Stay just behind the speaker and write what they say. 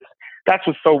that's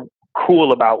what's so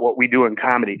cool about what we do in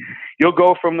comedy. You'll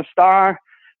go from a star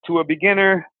to a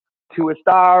beginner to a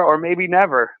star, or maybe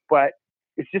never, but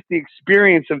it's just the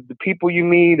experience of the people you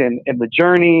meet and the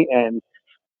journey and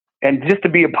just to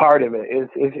be a part of it is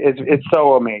it's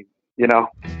so amazing, you know.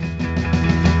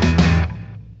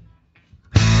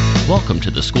 Welcome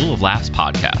to the School of Laughs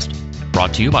podcast,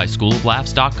 brought to you by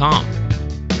schooloflaughs.com.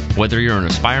 Whether you're an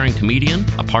aspiring comedian,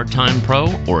 a part-time pro,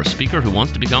 or a speaker who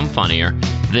wants to become funnier,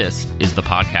 this is the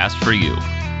podcast for you.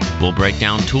 We'll break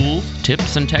down tools,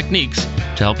 tips, and techniques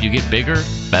to help you get bigger,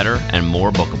 better, and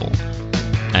more bookable.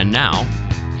 And now,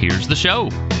 here's the show.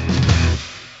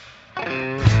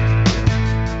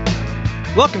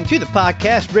 Welcome to the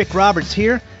podcast. Rick Roberts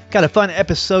here. Got a fun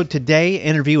episode today.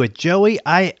 Interview with Joey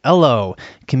Aiello,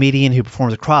 comedian who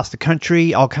performs across the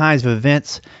country, all kinds of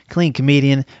events. Clean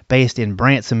comedian based in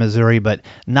Branson, Missouri, but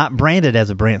not branded as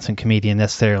a Branson comedian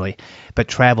necessarily, but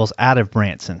travels out of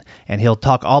Branson. And he'll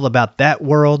talk all about that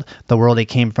world, the world he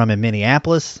came from in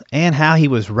Minneapolis, and how he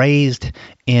was raised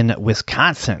in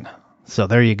Wisconsin. So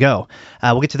there you go.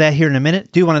 We'll get to that here in a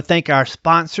minute. Do want to thank our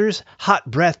sponsors, Hot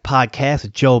Breath Podcast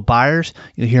with Joel Byers.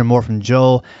 You'll hear more from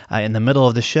Joel in the middle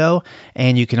of the show,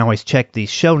 and you can always check the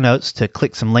show notes to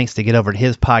click some links to get over to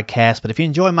his podcast. But if you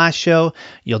enjoy my show,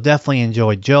 you'll definitely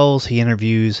enjoy Joel's. He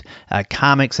interviews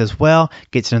comics as well,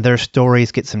 gets into their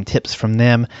stories, gets some tips from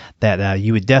them that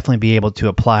you would definitely be able to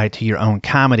apply to your own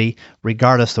comedy,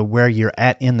 regardless of where you're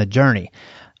at in the journey.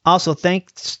 Also,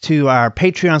 thanks to our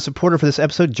Patreon supporter for this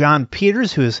episode, John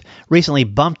Peters, who has recently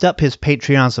bumped up his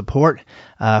Patreon support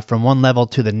from one level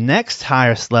to the next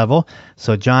highest level.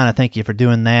 So, John, I thank you for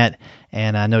doing that.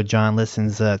 And I know John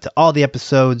listens to all the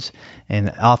episodes,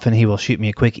 and often he will shoot me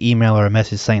a quick email or a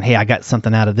message saying, hey, I got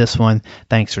something out of this one.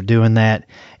 Thanks for doing that.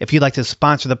 If you'd like to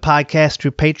sponsor the podcast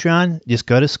through Patreon, just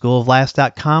go to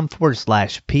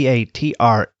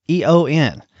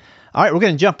schooloflaughs.com/PATREON. All right, we're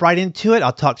going to jump right into it.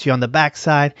 I'll talk to you on the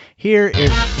backside. Here is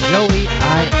Joey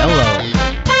Aiello.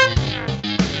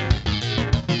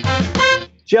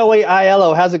 Joey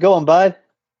Aiello, how's it going, bud?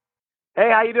 Hey,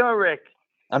 how you doing, Rick?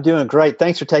 I'm doing great.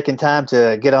 Thanks for taking time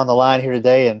to get on the line here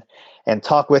today and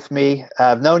talk with me.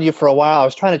 I've known you for a while. I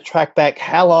was trying to track back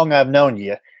how long I've known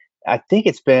you. I think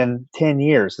it's been 10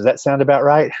 years. Does that sound about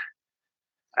right?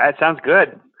 That sounds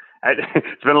good.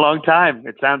 It's been a long time.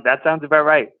 That sounds about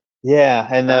right. Yeah,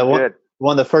 and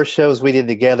one of the first shows we did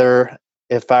together,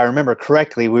 if I remember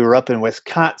correctly, we were up in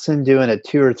Wisconsin doing a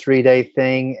 2 or 3 day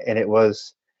thing, and it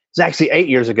was actually 8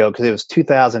 years ago because it was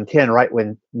 2010, right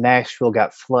when Nashville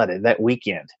got flooded that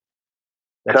weekend.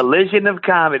 Collision of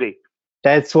comedy.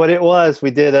 That's what it was.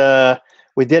 We did a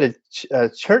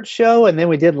church show, and then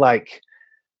we did like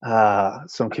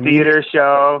some theater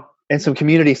show and some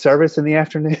community service in the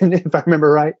afternoon, if I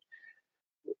remember right.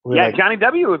 Johnny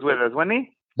W. was with us, wasn't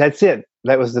he? That's it.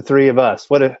 That was the three of us.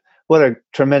 What a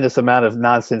tremendous amount of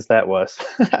nonsense that was.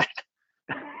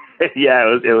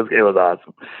 Yeah, it was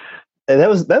awesome. That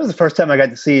was the first time I got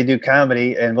to see you do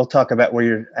comedy, and we'll talk about where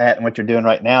you're at and what you're doing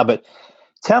right now. But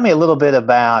tell me a little bit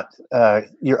about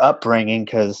your upbringing,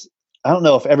 because I don't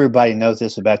know if everybody knows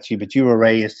this about you, but you were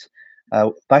raised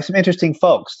by some interesting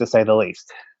folks, to say the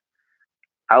least.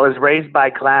 I was raised by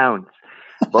clowns.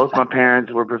 Both my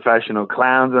parents were professional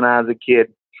clowns when I was a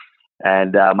kid.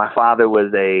 And my father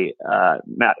was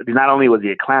not only was he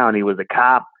a clown, he was a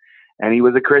cop, and he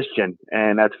was a Christian.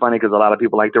 And that's funny because a lot of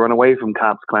people like to run away from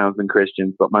cops, clowns, and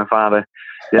Christians. But my father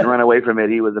didn't run away from it.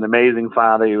 He was an amazing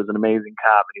father. He was an amazing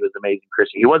cop, and he was an amazing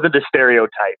Christian. He wasn't a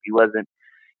stereotype. He wasn't,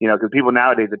 because people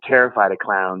nowadays are terrified of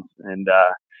clowns, and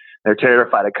they're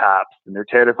terrified of cops, and they're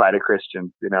terrified of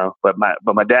Christians, But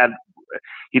my dad,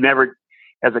 he never,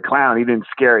 as a clown, he didn't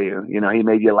scare you. He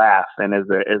made you laugh. And as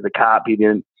a cop, he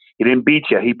didn't beat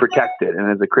you. He protected.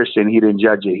 And as a Christian, he didn't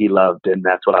judge you. He loved. And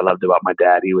that's what I loved about my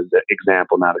dad. He was an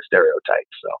example, not a stereotype.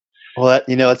 So, well,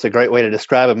 that's a great way to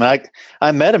describe him.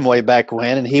 I met him way back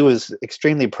when, and he was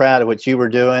extremely proud of what you were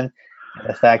doing.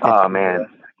 The fact that,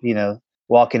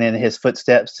 walking in his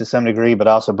footsteps to some degree, but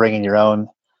also bringing your own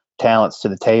talents to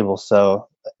the table. So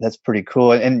that's pretty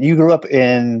cool. And you grew up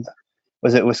in,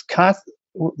 was it Wisconsin,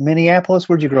 Minneapolis?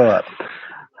 Where'd you grow up?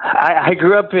 I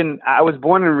grew up I was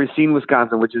born in Racine,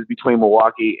 Wisconsin, which is between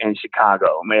Milwaukee and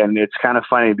Chicago. Man, it's kind of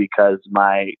funny because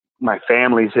my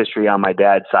family's history on my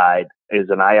dad's side is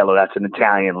an Aiello. That's an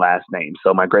Italian last name.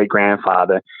 So my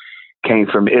great-grandfather came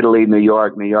from Italy, New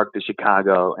York to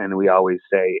Chicago. And we always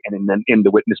say, and then into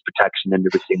witness protection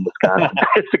into Racine, Wisconsin.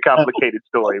 It's a complicated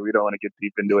story. We don't want to get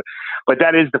deep into it. But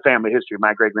that is the family history.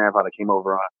 My great-grandfather came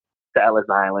over to Ellis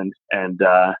Island, and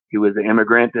he was an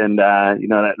immigrant, and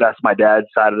that's my dad's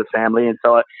side of the family. And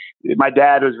so my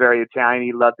dad was very Italian.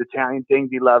 He loved Italian things.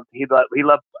 He loved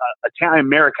Italian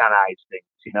Americanized things.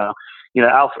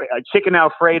 Chicken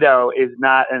Alfredo is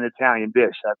not an Italian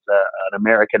dish. That's an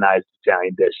Americanized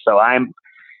Italian dish. So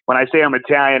when I say I'm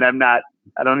Italian,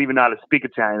 I don't even know how to speak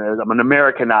Italian. I'm an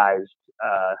Americanized,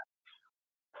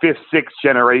 fifth, sixth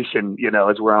generation,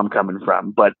 is where I'm coming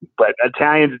from. But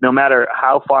Italians, no matter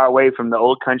how far away from the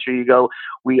old country you go,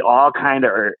 we all kind of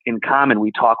are in common.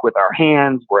 We talk with our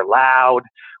hands. We're loud.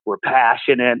 We're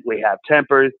passionate. We have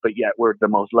tempers, but yet we're the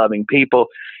most loving people.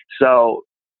 So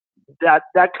that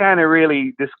kind of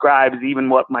really describes even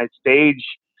what my stage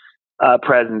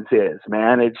presence is,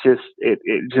 man. It's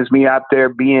just me out there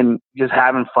just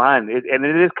having fun. And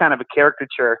it is kind of a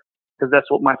caricature, because that's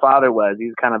what my father was.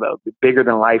 He's kind of a bigger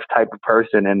than life type of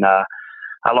person. And I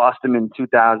lost him in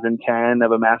 2010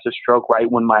 of a massive stroke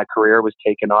right when my career was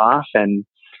taking off. And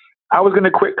I was going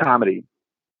to quit comedy.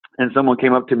 And someone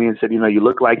came up to me and said, you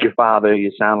look like your father.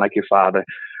 You sound like your father.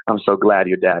 I'm so glad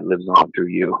your dad lives on through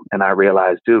you. And I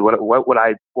realized, dude,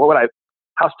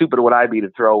 how stupid would I be to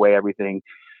throw away everything?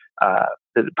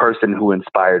 The person who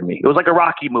inspired me. It was like a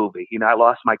Rocky movie. I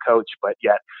lost my coach, but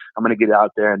yet I'm going to get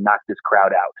out there and knock this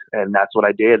crowd out. And that's what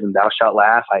I did. And Thou Shalt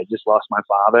Laugh. I had just lost my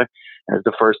father. And it was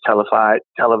the first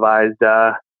televised.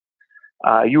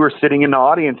 You were sitting in the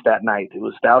audience that night. It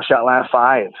was Thou Shalt Laugh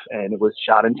 5, and it was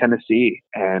shot in Tennessee.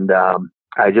 And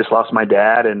I just lost my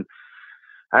dad. And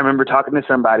I remember talking to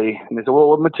somebody, and they said, well,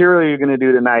 what material are you going to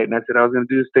do tonight? And I said, I was going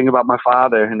to do this thing about my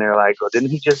father. And they're like, well,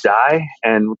 didn't he just die?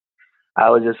 And I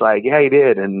was just like, yeah, he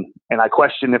did. And I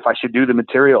questioned if I should do the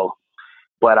material,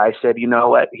 but I said, you know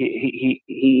what? He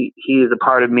is a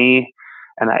part of me,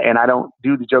 and I don't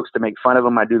do the jokes to make fun of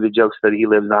him. I do the jokes that he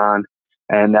lives on.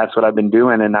 And that's what I've been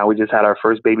doing. And now we just had our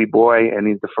first baby boy, and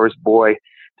he's the first boy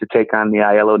to take on the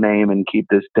Aiello name and keep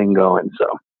this thing going.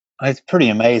 So it's pretty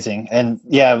amazing. And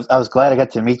yeah, I was glad I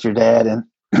got to meet your dad. And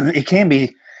it can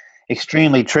be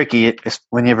extremely tricky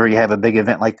whenever you have a big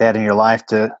event like that in your life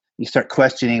you start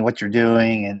questioning what you're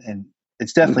doing, and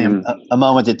it's definitely a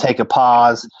moment to take a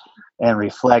pause and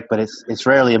reflect, but it's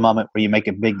rarely a moment where you make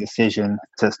a big decision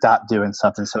to stop doing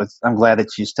something. So I'm glad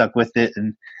that you stuck with it.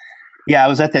 And yeah, I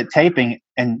was at that taping,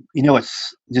 and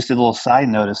it's just a little side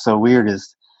note. It's so weird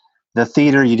is the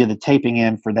theater you did the taping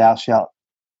in for Thou Shalt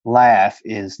Laugh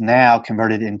is now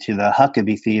converted into the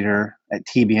Huckabee Theater at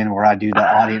TBN, where I do the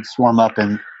audience warm up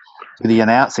and do the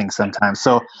announcing sometimes.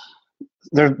 So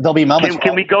there'll be moments.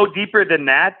 Can we go deeper than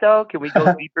that, though? Can we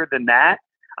go deeper than that?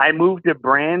 I moved to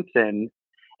Branson,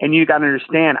 and you got to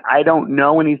understand, I don't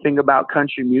know anything about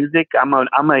country music. I'm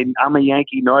a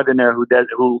Yankee Northerner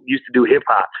who used to do hip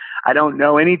hop. I don't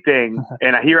know anything,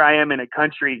 and here I am in a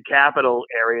country capital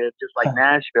area, just like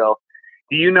Nashville.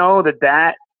 Do you know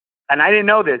that? And I didn't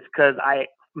know this because I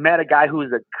met a guy who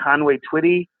was a Conway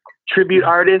Twitty tribute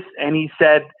artist, and he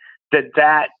said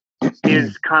that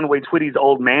is Conway Twitty's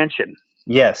old mansion.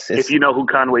 Yes. If you know who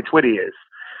Conway Twitty is.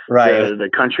 Right. The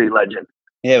country legend.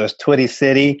 Yeah, it was Twitty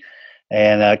City,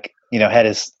 and, had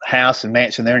his house and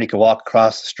mansion there, and he could walk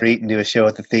across the street and do a show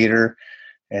at the theater.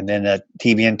 And then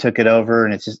TBN took it over,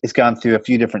 and it's gone through a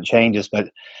few different changes,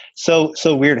 but so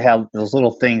weird how those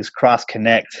little things cross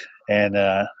connect, and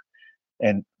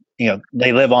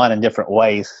they live on in different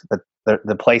ways, but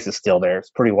the place is still there. It's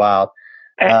pretty wild.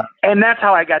 And that's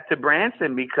how I got to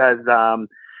Branson, because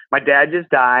my dad just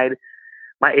died.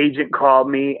 My agent called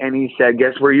me and he said,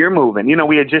 guess where you're moving?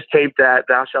 We had just taped that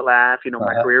Thou Shalt Laugh,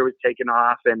 my career was taking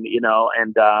off,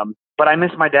 but I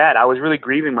miss my dad. I was really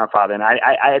grieving my father, and I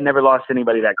had never lost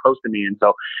anybody that close to me. And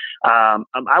so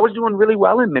I was doing really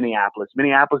well in Minneapolis.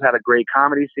 Minneapolis had a great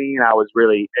comedy scene. And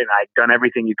I'd done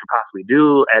everything you could possibly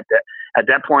do. At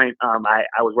that point, I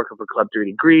was working for Club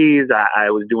 3 Degrees. I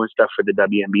was doing stuff for the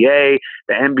WNBA,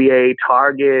 the NBA,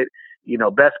 Target,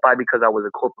 Best Buy, because I was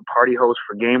a corporate party host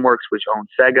for GameWorks, which owned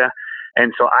Sega.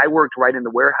 And so I worked right in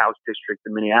the warehouse district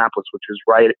in Minneapolis, which was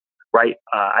right.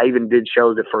 I even did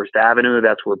shows at First Avenue.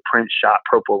 That's where Prince shot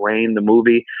Purple Rain, the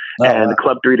movie. The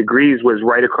Club 3 Degrees was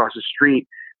right across the street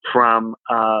from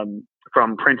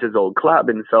Prince's old club.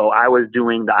 And so I was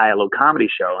doing the Aiello comedy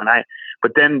show.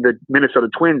 But then the Minnesota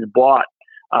Twins bought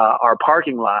our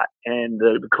parking lot, and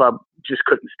the club just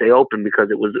couldn't stay open because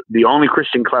it was the only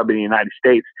Christian club in the United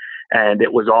States, and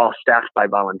it was all staffed by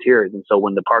volunteers. And so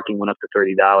when the parking went up to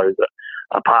 $30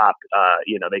 a pop,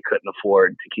 they couldn't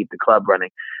afford to keep the club running.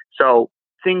 So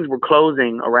things were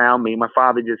closing around me. My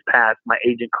father just passed. My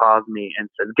agent calls me and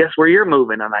says, guess where you're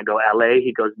moving? And I go, LA.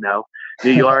 He goes, no.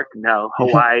 New York? No.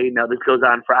 Hawaii? No. This goes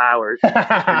on for hours.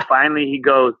 And finally he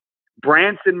goes,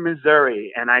 Branson,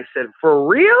 Missouri. And I said, for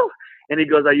real? And he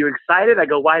goes, are you excited? I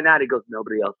go, why not? He goes,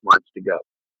 nobody else wants to go.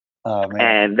 Oh, man.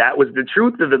 And that was the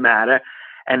truth of the matter.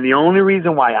 And the only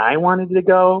reason why I wanted to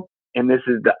go, and this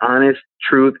is the honest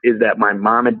truth, is that my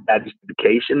mom and dad used to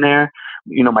vacation there.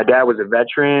 You know, my dad was a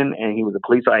veteran and he was a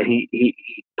police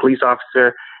police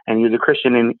officer, and he was a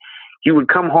Christian, and he would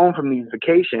come home from these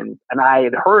vacations, and I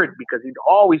had heard, because he'd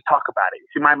always talk about it.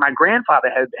 See, my grandfather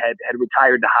had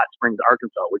retired to Hot Springs,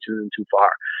 Arkansas, which isn't too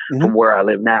far from where I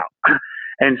live now.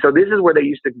 And so this is where they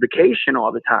used to vacation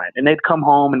all the time. And they'd come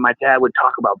home and my dad would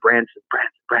talk about Branson.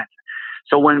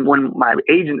 So when my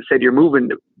agent said, you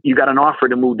got an offer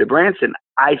to move to Branson,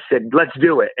 I said, let's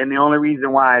do it. And the only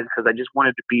reason why is because I just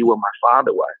wanted to be where my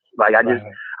father was. Like I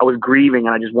was grieving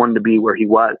and I just wanted to be where he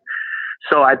was.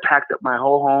 So I packed up my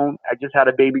whole home. I just had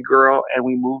a baby girl and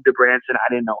we moved to Branson. I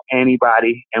didn't know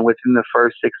anybody. And within the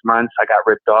first 6 months, I got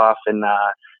ripped off and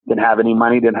didn't have any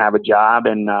money, didn't have a job,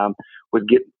 and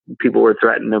people were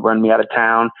threatening to run me out of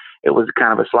town. It was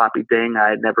kind of a sloppy thing. I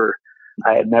had never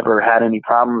had any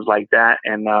problems like that,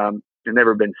 and I'd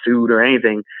never been sued or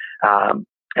anything.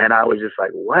 And I was just like,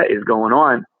 what is going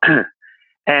on?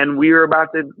 And we were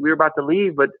about to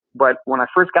leave, but when I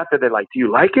first got there, they're like, do you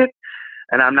like it?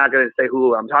 And I'm not going to say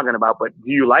who I'm talking about, but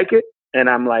do you like it? And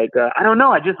I'm like, I don't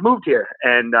know. I just moved here.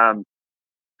 And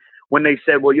when they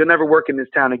said, well, you'll never work in this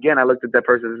town again, I looked at that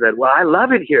person and said, well, I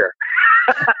love it here.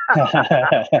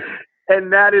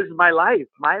 And that is my life.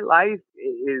 My life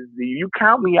is, you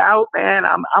count me out, man.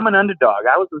 I'm an underdog.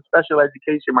 I was in special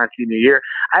education my senior year.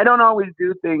 I don't always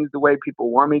do things the way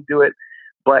people want me to do it,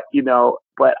 but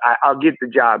I'll get the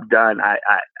job done.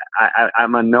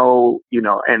 I'm a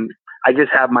and I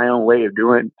just have my own way of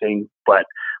doing things, but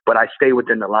I stay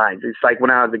within the lines. It's like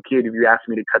when I was a kid, if you asked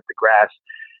me to cut the grass,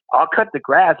 I'll cut the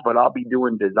grass, but I'll be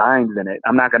doing designs in it.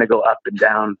 I'm not going to go up and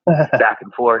down, back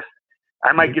and forth.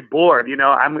 I might get bored,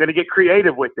 I'm going to get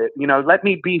creative with it. Let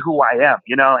me be who I am,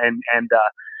 and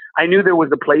I knew there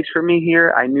was a place for me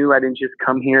here. I knew I didn't just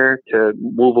come here to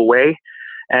move away.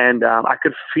 And I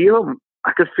could feel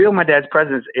my dad's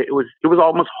presence. It was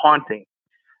almost haunting.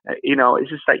 It's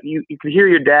just like you could hear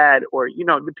your dad or,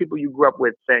 the people you grew up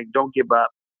with saying, don't give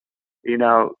up,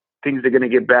 things are going to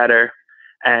get better.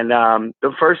 And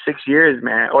the first 6 years,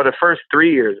 man, or the first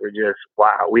 3 years were just,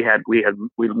 wow. We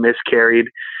miscarried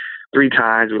 3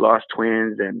 times. We lost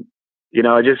twins. And,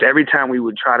 just every time we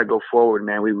would try to go forward,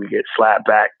 man, we would get slapped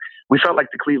back. We felt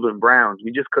like the Cleveland Browns.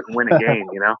 We just couldn't win a game,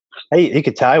 Hey, you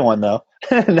could tie one, though.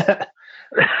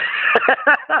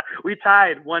 We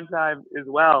tied one time as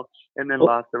well and then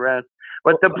lost the rest.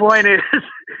 But the point is,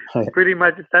 pretty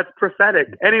much, that's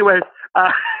prophetic. Anyways,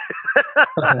 but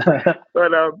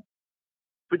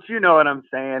you know what I'm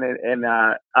saying. And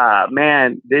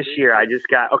man, this year I just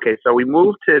got, so we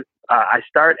moved to, I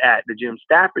start at the Jim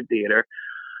Stafford Theater,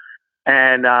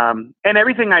 and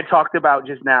everything I talked about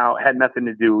just now had nothing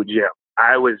to do with Jim.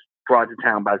 I was brought to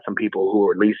town by some people who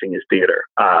were leasing his theater.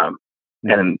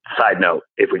 And side note,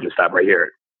 if we just stop right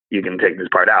here, you can take this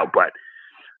part out, but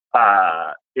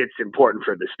it's important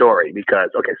for the story because,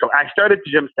 so I started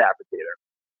the Jim Stafford Theater.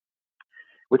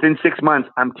 Within 6 months,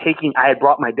 I had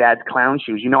brought my dad's clown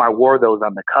shoes. I wore those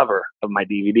on the cover of my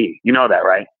DVD. You know that,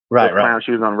 right? Right. Clown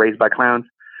shoes on Raised by Clowns.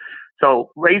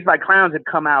 So Raised by Clowns had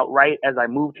come out right as I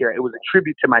moved here. It was a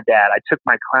tribute to my dad. I took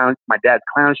my dad's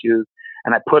clown shoes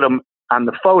and I put them on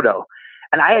the photo.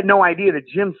 And I had no idea that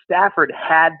Jim Stafford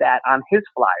had that on his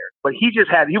flyer, but he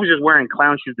was just wearing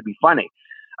clown shoes to be funny.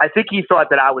 I think he thought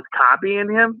that I was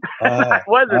copying him. I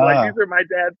wasn't. Like, these are my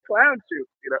dad's clown shoes,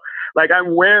 like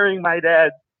I'm wearing my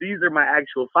dad's, these are my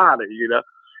actual father,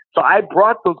 So I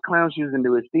brought those clown shoes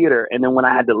into his theater. And then when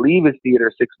I had to leave his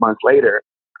theater 6 months later,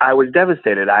 I was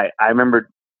devastated. I remember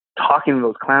talking to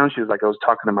those clown shoes like I was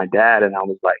talking to my dad. And I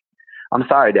was like, I'm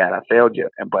sorry, Dad, I failed you.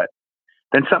 But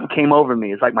then something came over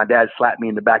me. It's like my dad slapped me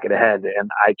in the back of the head,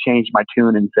 and I changed my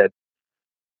tune and said,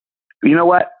 you know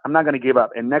what? I'm not going to give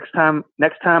up. And next time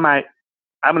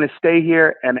I'm going to stay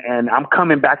here and I'm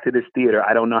coming back to this theater.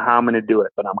 I don't know how I'm going to do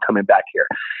it, but I'm coming back here.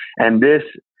 And this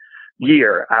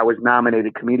year I was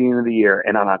nominated Comedian of the Year.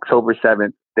 And on October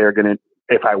 7th,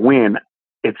 if I win,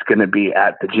 it's going to be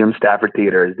at the Jim Stafford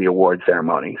Theater as the award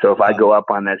ceremony. So if I go up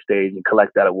on that stage and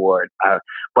collect that award, I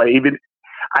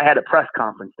had a press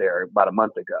conference there about a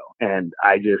month ago, and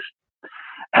I just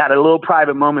had a little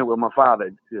private moment with my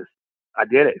father. I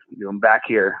did it. I'm back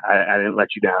here. I didn't let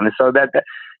you down. And so that I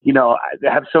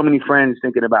have so many friends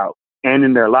thinking about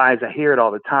ending their lives. I hear it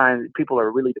all the time. People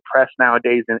are really depressed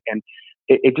nowadays, and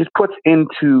it just puts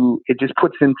into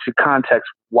context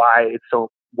why it's so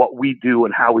what we do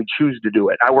and how we choose to do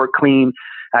it. I work clean.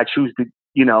 I choose to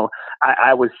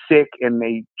I was sick and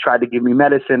they tried to give me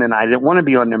medicine and I didn't want to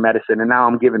be on their medicine, and now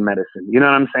I'm giving medicine. You know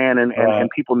what I'm saying? And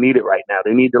people need it right now.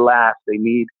 They need to laugh. They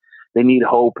need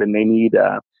hope, and they need,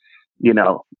 you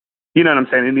know what I'm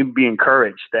saying? They need to be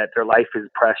encouraged that their life is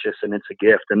precious and it's a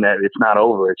gift and that it's not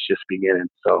over. It's just beginning.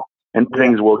 So, and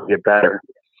things will get better.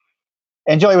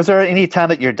 And Joey, was there any time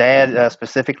that your dad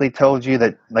specifically told you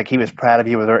that like he was proud of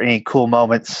you? Were there any cool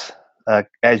moments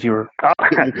as you were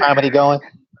getting comedy going?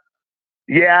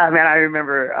 Yeah, man, I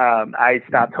remember I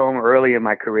stopped home early in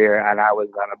my career and I was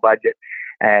on a budget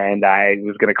and I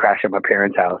was going to crash at my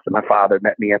parents' house. And my father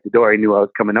met me at the door. He knew I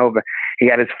was coming over. He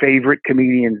had his favorite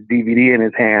comedian's DVD in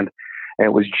his hand, and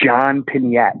it was John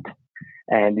Pinette.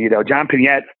 And, John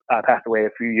Pinette passed away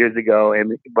a few years ago.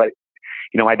 But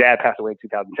my dad passed away in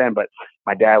 2010, but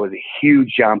my dad was a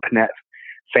huge John Pinette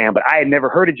fan. But I had never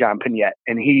heard of John Pinette.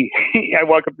 And I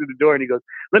walk up through the door and he goes,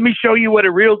 "Let me show you what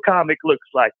a real comic looks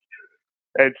like."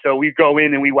 And so we go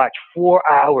in and we watch 4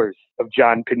 hours of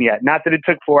John Pinette. Not that it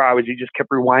took 4 hours. He just kept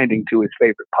rewinding to his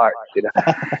favorite parts,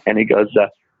 And he goes,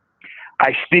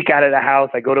 I sneak out of the house.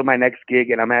 I go to my next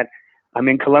gig and I'm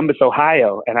in Columbus,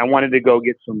 Ohio. And I wanted to go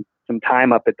get some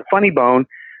time up at the Funny Bone.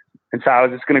 And so I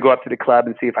was just going to go up to the club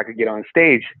and see if I could get on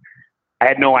stage. I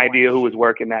had no idea who was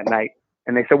working that night.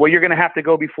 And they said, "Well, you're going to have to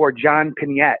go before John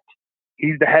Pinette.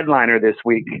 He's the headliner this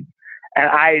week." And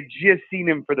I had just seen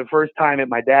him for the first time at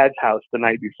my dad's house the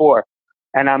night before.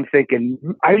 And I'm thinking,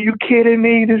 are you kidding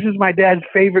me? This is my dad's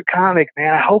favorite comic,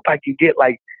 man. I hope I can get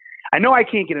I know I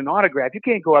can't get an autograph. You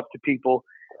can't go up to people,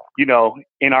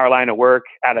 in our line of work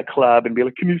at a club and be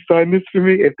like, "Can you sign this for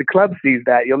me?" If the club sees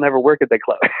that, you'll never work at the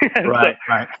club. Right.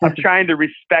 I'm trying to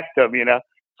respect them,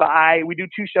 So we do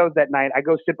 2 shows that night. I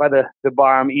go sit by the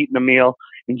bar. I'm eating a meal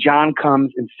and John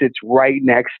comes and sits right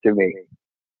next to me.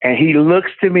 And he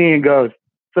looks to me and goes,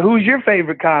 "So who's your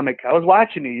favorite comic? I was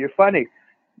watching you. You're funny."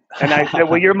 And I said,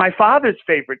 "Well, you're my father's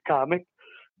favorite comic."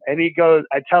 And he goes,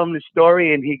 I tell him the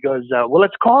story and he goes, "Well,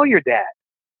 let's call your dad."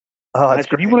 Oh, I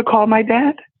said, "You want to call my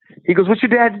dad?" He goes, "What's your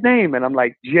dad's name?" And I'm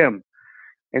like, "Jim."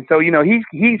 And so, he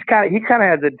kind of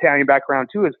has an Italian background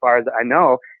too, as far as I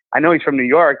know. I know he's from New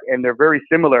York and they're very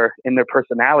similar in their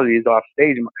personalities off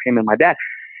stage, him and my dad.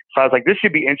 So I was like, this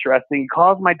should be interesting. He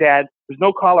calls my dad. There's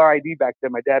no caller ID back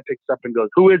then. My dad picks up and goes,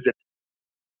 "Who is it?"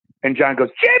 And John goes,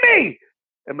 "Jimmy!"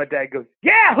 And my dad goes,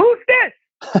 "Yeah, who's this?"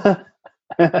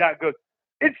 And John goes,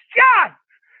 "It's John!"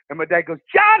 And my dad goes,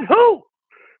 "John who?"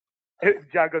 And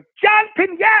John goes, "John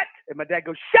Pinette!" And my dad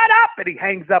goes, "Shut up!" And he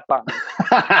hangs up on me.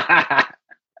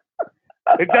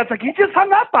 And John's like, "He just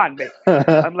hung up on me."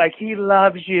 I'm like, "He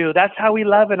loves you. That's how we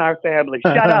love in our family.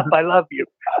 Shut up. I love you."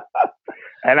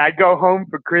 And I go home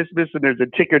for Christmas and there's a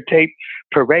ticker tape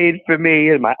parade for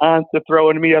me and my aunts are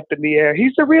throwing me up in the air.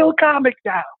 "He's a real comic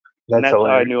now." And that's how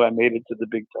I knew I made it to the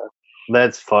big time.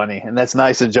 That's funny. And that's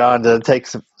nice of John to take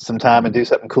some time and do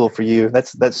something cool for you.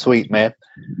 That's sweet, man.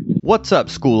 What's up,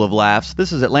 School of Laughs?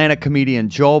 This is Atlanta comedian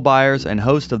Joel Byers and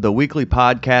host of the weekly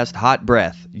podcast Hot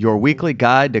Breath, your weekly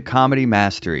guide to comedy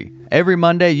mastery. Every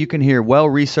Monday, you can hear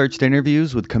well-researched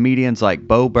interviews with comedians like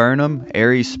Bo Burnham,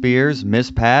 Aries Spears,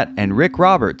 Miss Pat, and Rick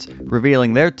Roberts,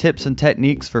 revealing their tips and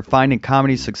techniques for finding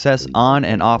comedy success on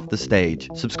and off the stage.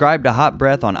 Subscribe to Hot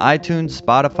Breath on iTunes,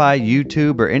 Spotify,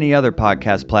 YouTube, or any other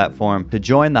podcast platform to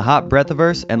join the Hot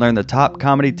Breathiverse and learn the top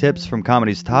comedy tips from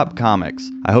comedy's top comics.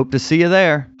 I hope to see you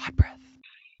there. Hot Breath.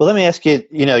 Well, let me ask you,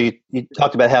 you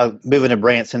talked about how moving to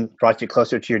Branson brought you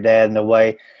closer to your dad in a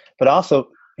way, but also,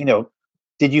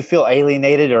 did you feel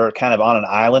alienated or kind of on an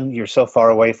island? You're so far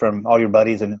away from all your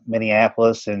buddies in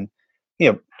Minneapolis and,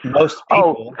 most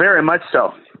people. Oh, very much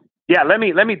so. Yeah, let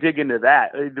me dig into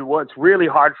that. What's really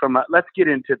hard let's get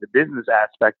into the business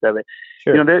aspect of it.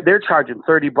 Sure. They're charging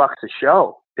 $30 a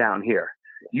show down here.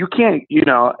 You can't,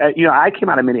 I came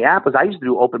out of Minneapolis. I used to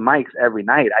do open mics every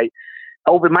night.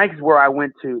 Open mics is where I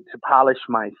went to polish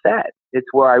my set. It's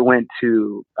where I went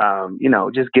to,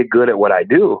 just get good at what I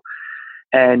do.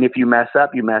 And if you mess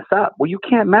up, you mess up. Well, you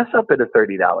can't mess up at a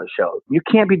 $30 show. You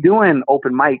can't be doing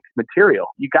open mic material.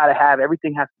 You got to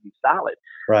everything has to be solid.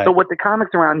 Right. So what the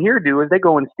comics around here do is they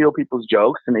go and steal people's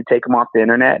jokes and they take them off the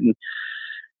internet. And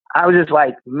I was just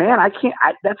like, man, I can't,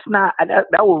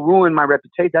 that will ruin my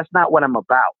reputation. That's not what I'm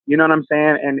about. You know what I'm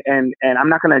saying? And I'm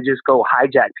not going to just go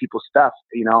hijack people's stuff.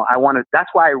 That's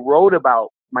why I wrote about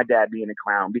my dad being a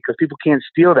clown, because people can't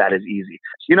steal that as easy.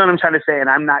 You know what I'm trying to say? And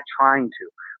I'm not trying to.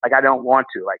 I don't want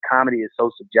to. Comedy is so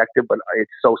subjective, but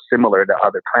it's so similar to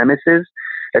other premises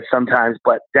that sometimes,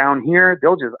 but down here,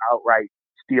 they'll just outright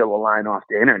steal a line off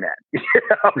the internet,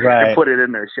 right, and put it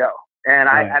in their show. And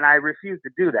right. I refuse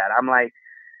to do that. I'm like,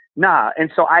 nah.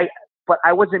 And so but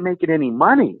I wasn't making any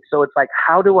money. So it's like,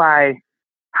 how do I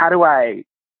how do I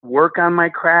work on my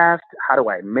craft? How do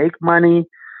I make money?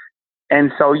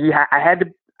 And so I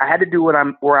had to do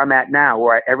where I'm at now,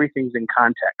 where everything's in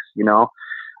context, you know.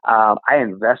 I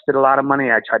invested a lot of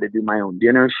money. I tried to do my own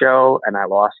dinner show, and I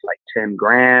lost like 10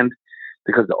 grand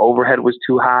because the overhead was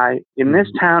too high. In this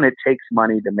town, it takes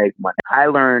money to make money. I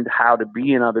learned how to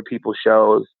be in other people's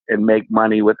shows and make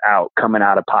money without coming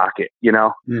out of pocket, you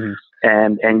know,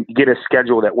 and get a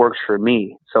schedule that works for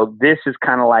me. So this is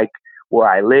kind of like where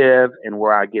I live and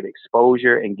where I get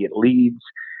exposure and get leads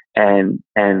and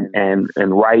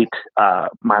write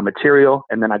my material,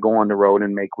 and then I go on the road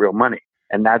and make real money.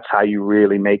 And that's how you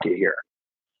really make it here.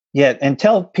 Yeah, and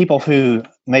tell people who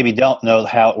maybe don't know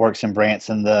how it works in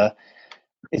Branson.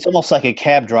 It's almost like a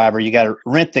cab driver. You got to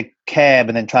rent the cab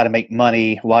and then try to make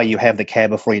money while you have the cab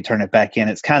before you turn it back in.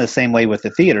 It's kind of the same way with the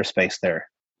theater space there.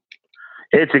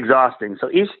 It's exhausting. So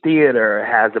each theater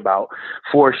has about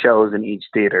 4 shows in each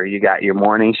theater. You got your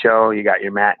morning show, you got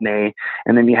your matinee,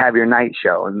 and then you have your night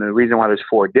show. And the reason why there's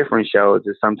 4 different shows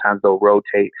is sometimes they'll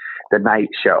rotate the night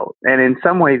show. And in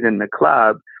some ways in the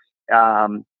club,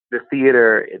 the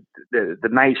theater, the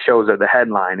night shows are the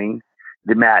headlining,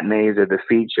 the matinees are the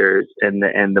features, and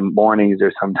the mornings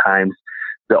are sometimes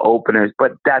the openers.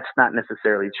 But that's not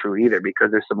necessarily true either,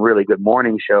 because there's some really good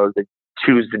morning shows that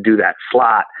choose to do that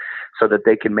slot so that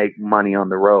they can make money on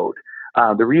the road.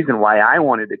 The reason why I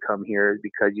wanted to come here is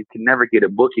because you can never get a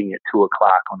booking at 2:00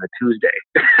 on a Tuesday.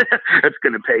 It's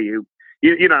going to pay you,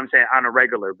 you know what I'm saying, on a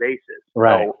regular basis.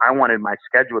 Right. So I wanted my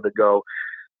schedule to go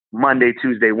Monday,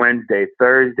 Tuesday, Wednesday,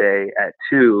 Thursday at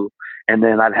 2, and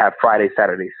then I'd have Friday,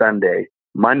 Saturday, Sunday,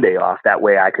 Monday off. That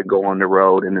way I could go on the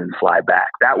road and then fly back.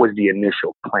 That was the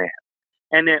initial plan.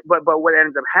 And then, but what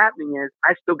ends up happening is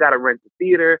I still got to rent the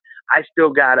theater. I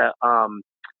still got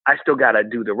to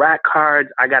do the rack cards.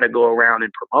 I got to go around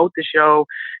and promote the show.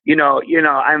 You know,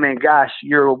 I mean, gosh,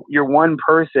 you're one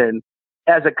person.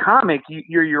 As a comic,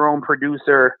 you're your own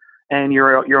producer and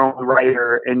you're your own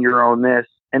writer and your own this.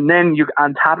 And then you,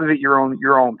 on top of it, your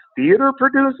own theater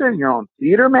producer, your own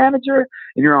theater manager,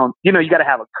 and your own, you got to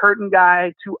have a curtain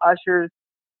guy, 2 ushers.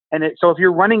 So if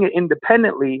you're running it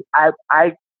independently,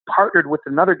 I partnered with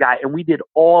another guy and we did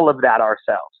all of that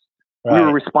ourselves. Right. We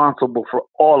were responsible for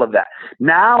all of that.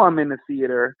 Now I'm in a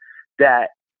theater that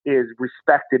is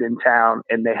respected in town,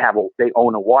 and they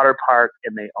own a water park,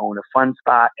 and they own a fun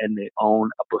spot, and they own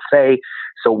a buffet.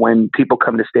 So when people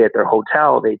come to stay at their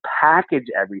hotel, they package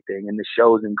everything and the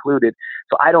show's included.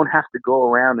 So I don't have to go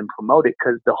around and promote it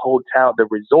because the hotel, the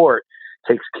resort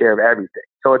takes care of everything.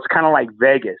 So it's kind of like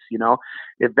Vegas,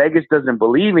 if Vegas doesn't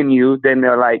believe in you, then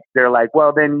they're like,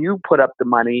 well, then you put up the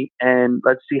money and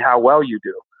let's see how well you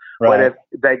do. Right. But if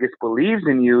Vegas believes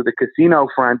in you, the casino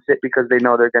fronts it because they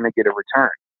know they're going to get a return.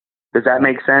 Does that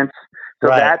make sense? So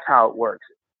That's how it works.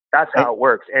 That's how it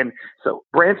works. And so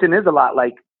Branson is a lot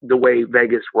like the way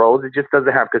Vegas rolls. It just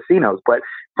doesn't have casinos. But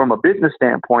from a business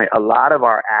standpoint, a lot of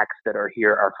our acts that are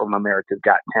here are from America's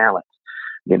Got Talent.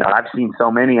 I've seen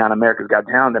so many on America's Got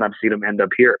Talent, and I've seen them end up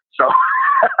here. So,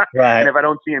 and if I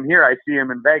don't see them here, I see them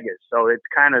in Vegas. So it's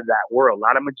kind of that world. A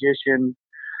lot of magicians,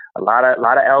 a lot of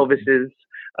Elvises,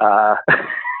 a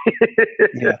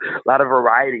lot of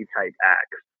variety type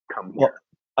acts come here. Well,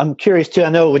 I'm curious too. I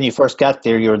know when you first got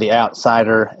there, you were the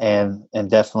outsider, and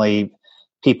definitely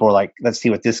people were like, "Let's see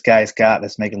what this guy's got.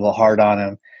 Let's make it a little hard on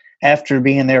him." After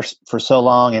being there for so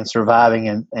long and surviving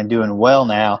and doing well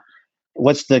now,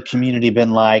 what's the community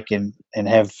been like? And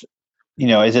have,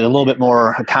 is it a little bit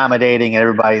more accommodating and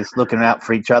everybody's looking out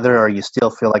for each other, or you still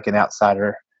feel like an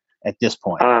outsider at this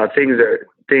point?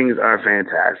 Things are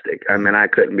fantastic. I mean, I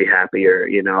couldn't be happier.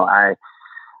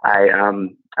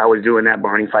 I was doing that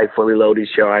Barney Fife Fully Loaded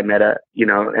show. I met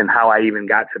and how I even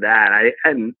got to that.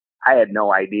 I had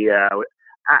no idea.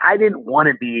 I didn't want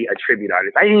to be a tribute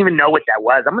artist. I didn't even know what that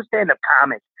was. I'm a stand-up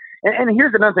comic. And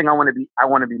here's another thing I want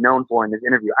to be known for in this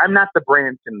interview. I'm not the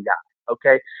Branson guy.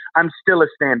 Okay. I'm still a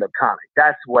stand-up comic.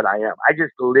 That's what I am. I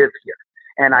just live here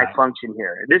and I function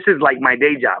here. This is like my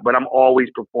day job, but I'm always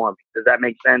performing. Does that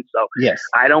make sense? So yes.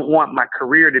 I don't want my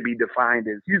career to be defined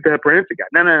as he's that Branson guy.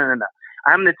 No.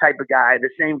 I'm the type of guy, the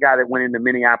same guy that went into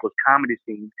Minneapolis comedy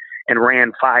scene and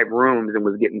ran 5 rooms and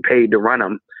was getting paid to run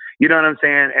them. You know what I'm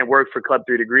saying? And worked for Club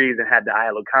 3 Degrees and had the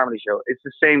ILO comedy show. It's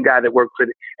the same guy that worked for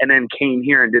and then came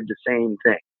here and did the same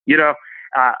thing.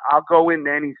 I'll go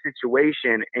into any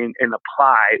situation and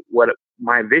apply what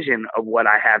my vision of what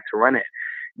I have to run it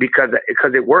because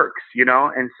it works,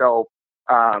 And so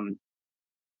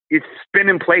it's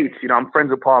spinning plates. I'm friends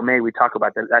with Paul May. We talk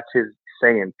about that. That's his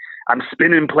saying. I'm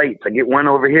spinning plates. I get one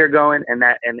over here going and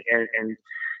that and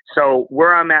so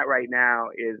where I'm at right now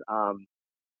is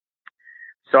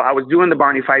So I was doing the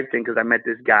Barney Fife thing because I met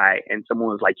this guy, and someone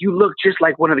was like, "You look just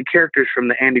like one of the characters from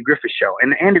the Andy Griffith Show."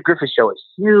 And the Andy Griffith Show is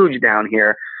huge down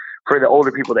here for the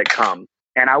older people that come.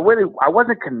 And I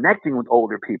wasn't connecting with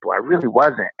older people. I really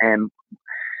wasn't. And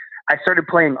I started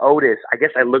playing Otis. I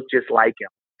guess I looked just like him.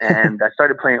 And I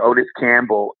started playing Otis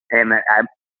Campbell. And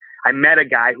I met a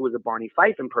guy who was a Barney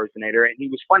Fife impersonator, and he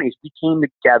was funny. We came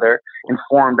together and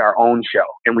formed our own show,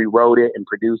 and we wrote it and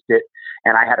produced it.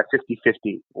 And I had a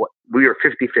 50-50. We were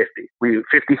 50-50. We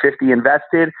 50-50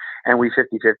 invested, and we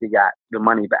 50-50 got the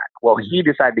money back. Well, he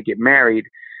decided to get married,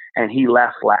 and he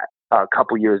left a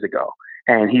couple years ago.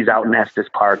 And he's out in Estes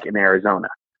Park in Arizona.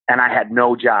 And I had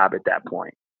no job at that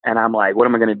point. And I'm like, what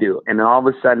am I going to do? And then all of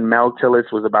a sudden, Mel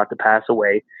Tillis was about to pass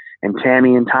away. And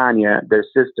Tammy and Tanya, their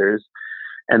sisters,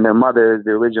 and their mother is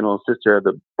the original sister of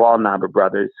the Ballknobber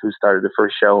brothers who started the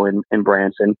first show in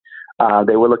Branson.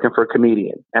 They were looking for a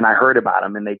comedian. And I heard about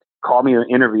them. And they called me an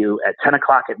interview at 10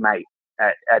 o'clock at night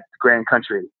at Grand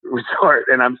Country Resort.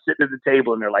 And I'm sitting at the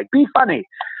table, and they're like, be funny.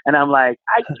 And I'm like,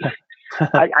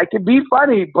 I can be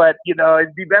funny, but,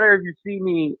 it'd be better if you see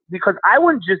me, because I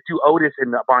wouldn't just do Otis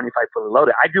in the Barney Fife Fully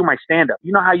Loaded. I do my stand-up.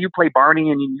 You know how you play Barney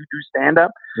and you do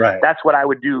stand-up? Right. That's what I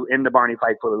would do in the Barney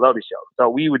Fife Fully Loaded show. So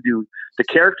we would do the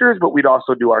characters, but we'd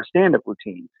also do our stand-up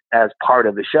routine as part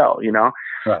of the show,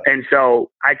 Right. And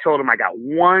so I told them I got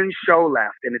one show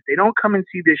left, and if they don't come and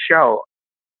see this show,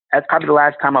 that's probably the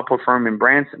last time I'll perform in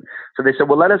Branson. So they said,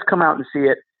 well, let us come out and see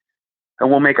it, and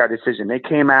we'll make our decision. They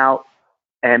came out.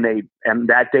 And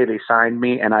that day they signed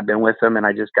me, and I've been with them, and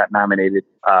I just got nominated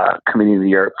Comedian of the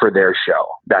Year for their show.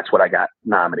 That's what I got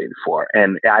nominated for.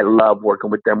 And I love working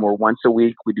with them. We're once a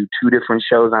week. We do 2 different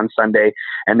shows on Sunday,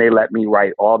 and they let me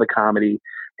write all the comedy,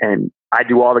 and I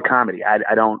do all the comedy.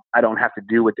 I don't have to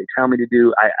do what they tell me to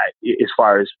do. I as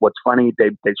far as what's funny,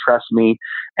 they trust me,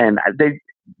 and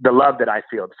the love that I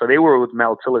feel. So they were with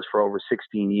Mel Tillis for over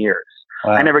 16 years.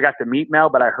 Wow. I never got to meet Mel,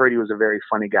 but I heard he was a very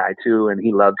funny guy too, and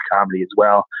he loved comedy as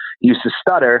well. He used to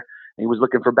stutter, and he was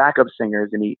looking for backup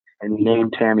singers, and he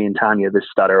named Tammy and Tanya the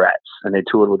Stutterettes, and they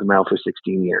toured with Mel for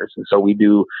 16 years. And so we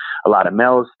do a lot of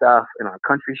Mel's stuff in our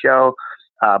country show,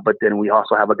 but then we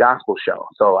also have a gospel show.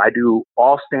 So I do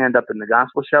all stand-up in the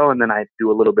gospel show, and then I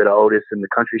do a little bit of Otis in the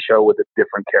country show with the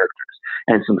different characters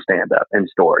and some stand-up and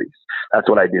stories. That's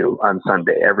what I do on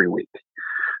Sunday every week.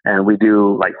 And we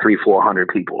do like 300-400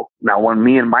 people. Now, when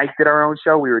me and Mike did our own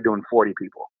show, we were doing 40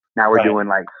 people. Now we're doing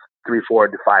like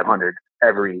 300 to 500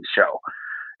 every show.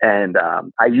 And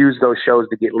I use those shows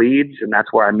to get leads, and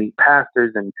that's where I meet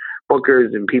pastors and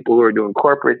bookers and people who are doing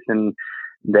corporates. And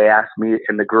they ask me,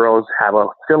 and the girls have a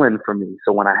fill-in for me.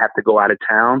 So when I have to go out of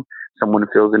town, someone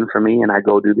fills in for me, and I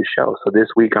go do the show. So this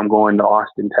week I'm going to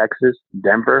Austin, Texas,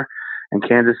 Denver, and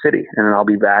Kansas City, and then I'll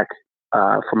be back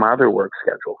for my other work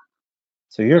schedule.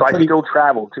 So I still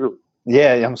travel too.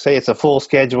 Yeah, I'm saying it's a full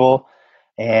schedule,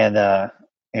 and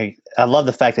I love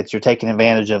the fact that you're taking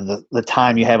advantage of the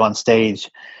time you have on stage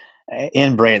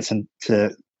in Branson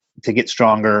to get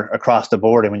stronger across the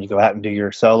board. And when you go out and do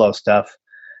your solo stuff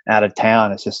out of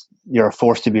town, it's just you're a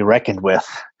force to be reckoned with.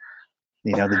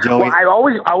 The Joey. Well, I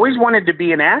always wanted to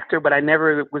be an actor, but I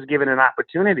never was given an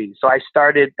opportunity. So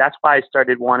that's why I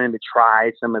started wanting to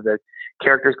try some of the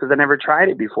characters, because I never tried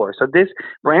it before. So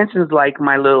Branson's like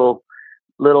my little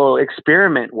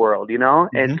experiment world,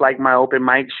 Mm-hmm. It's like my open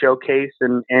mic showcase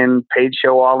and paid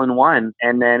show all in one.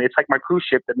 And then it's like my cruise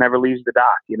ship that never leaves the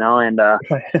dock,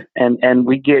 and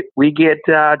we get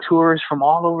tours from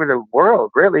all over the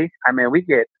world, really. I mean, we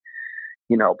get,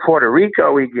 Puerto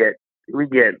Rico, we get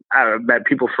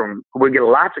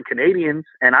lots of Canadians,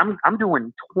 and I'm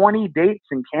doing 20 dates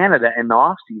in Canada in the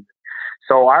off season.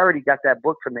 So I already got that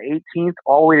book from the 18th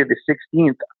all the way to the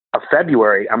 16th of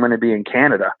February. I'm going to be in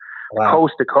Canada,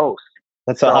 coast to coast.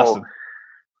 That's awesome.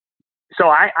 So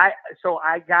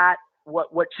I got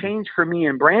what changed for me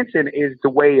in Branson is the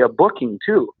way of booking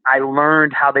too. I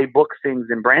learned how they book things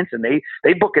in Branson.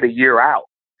 They book it a year out.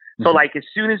 Mm-hmm. So like as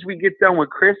soon as we get done with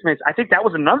Christmas, I think that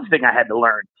was another thing I had to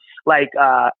learn. Like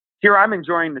here I'm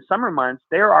enjoying the summer months.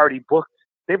 They've already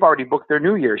booked their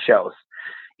New Year's shows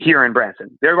here in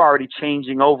Branson. They're already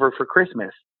changing over for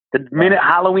Christmas. The minute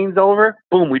Halloween's over,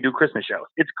 boom, we do Christmas shows.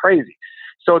 It's crazy.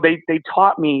 So they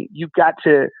taught me you got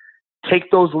to take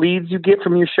those leads you get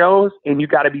from your shows, and you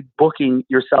got to be booking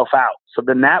yourself out. So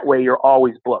then that way you're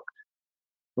always booked.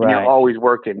 Right. And you're always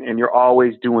working, and you're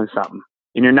always doing something,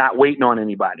 and you're not waiting on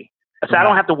anybody. So I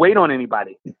don't have to wait on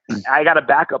anybody. I got a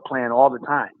backup plan all the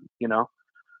time,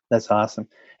 That's awesome.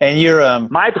 And you're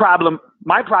my problem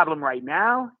right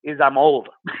now is I'm old.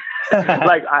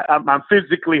 Like I'm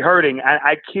physically hurting.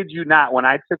 I kid you not. When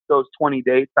I took those 20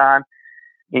 dates on,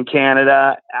 in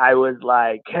Canada, I was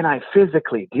like, can I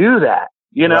physically do that?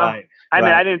 You know, Right. I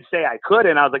mean, I didn't say I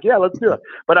couldn't. I was like, yeah, let's do it.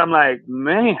 But I'm like,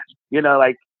 man, you know,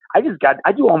 like I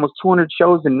do almost 200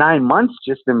 shows in 9 months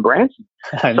just in Branson.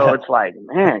 So it's like,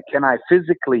 man, can I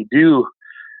physically do,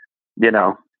 you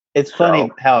know? It's funny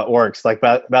how it works. Like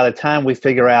by the time we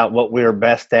figure out what we're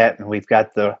best at and we've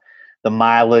got the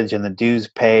mileage and the dues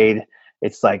paid,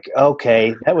 it's like,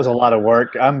 okay, that was a lot of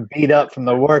work. I'm beat up from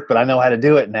the work, but I know how to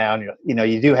do it now. And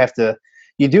you do have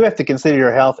to consider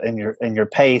your health and your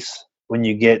pace when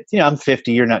you get, I'm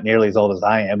 50, you're not nearly as old as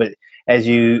I am, but as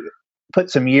you put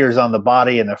some years on the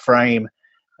body and the frame,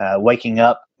 waking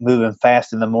up, moving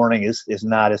fast in the morning is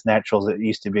not as natural as it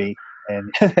used to be.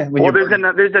 And well, there's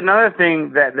another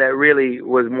thing that really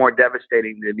was more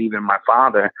devastating than even my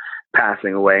father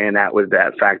passing away, and that was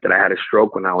that fact that I had a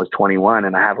stroke when I was 21,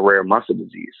 and I have a rare muscle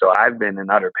disease. So I've been in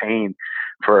utter pain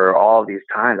for all these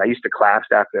times. I used to collapse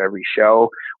after every show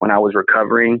when I was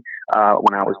recovering,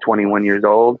 when I was 21 years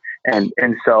old, and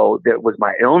so that was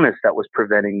my illness that was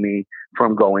preventing me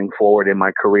from going forward in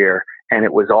my career. And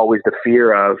it was always the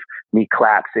fear of me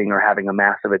collapsing or having a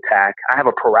massive attack. I have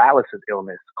a paralysis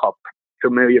illness called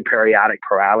familial periodic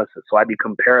paralysis. So I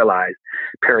become paralyzed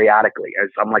periodically.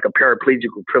 I'm like a paraplegic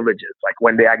with privileges. Like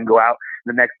one day I can go out,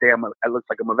 the next day I look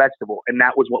like I'm a vegetable. And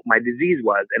that was what my disease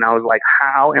was. And I was like,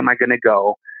 how am I going to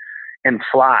go and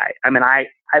fly? I mean,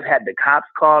 I've had the cops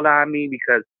called on me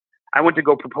because I went to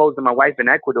go propose to my wife in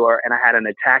Ecuador, and I had an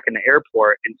attack in the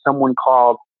airport, and someone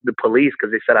called the police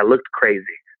because they said I looked crazy.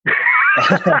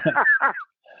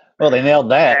 Well, they nailed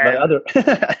that.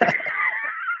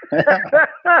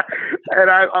 And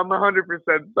I'm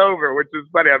 100% sober, which is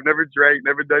funny. I've never drank,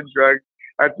 never done drugs.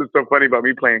 That's what's so funny about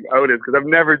me playing Otis, because I've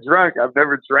never drunk, I've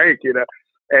never drank,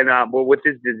 And well, with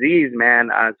this disease, man,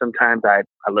 sometimes I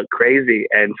look crazy,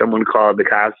 and someone called the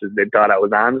cops. They thought I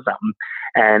was on something,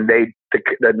 and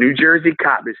the New Jersey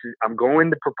cop. I'm going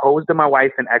to propose to my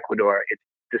wife in Ecuador. It's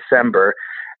December.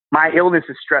 My illness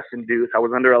is stress induced. I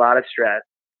was under a lot of stress.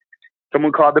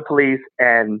 Someone called the police,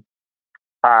 and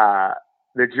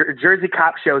the Jersey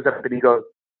cop shows up, and he goes,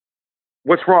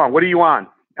 "What's wrong? What are you on?"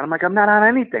 And I'm like, "I'm not on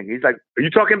anything." He's like, "Are you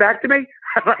talking back to me?"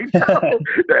 I'm like, "No."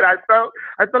 And I felt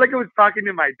like I was talking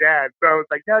to my dad. So I was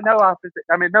like, "No, officer.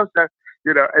 I mean, no, sir."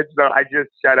 And so I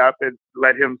just shut up and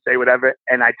let him say whatever.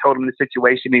 And I told him the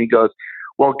situation, and he goes,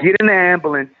 "Well, get in the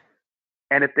ambulance,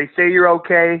 and if they say you're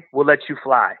okay, we'll let you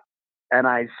fly." And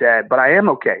I said, "But I am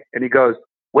okay." And he goes,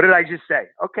 "What did I just say?"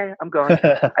 "Okay, I'm going."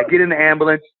 I get in the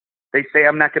ambulance. They say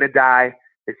I'm not going to die.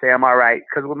 They say I'm all right.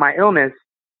 Because with my illness,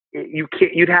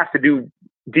 you'd have to do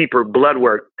deeper blood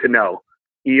work to know.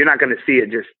 You're not going to see it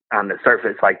just on the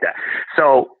surface like that.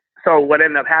 So what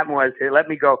ended up happening was they let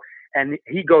me go, and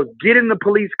he goes, "Get in the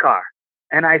police car."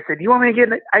 And I said, "You want me to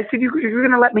get in I said, you're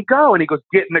going to let me go?" And he goes,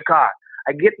 "Get in the car."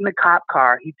 I get in the cop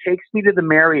car. He takes me to the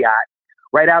Marriott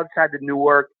right outside the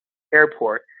Newark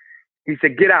airport. He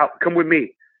said, "Get out, come with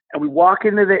me." And we walk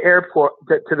into the airport,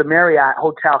 to the Marriott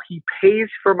hotel. He pays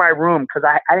for my room because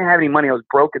I didn't have any money. I was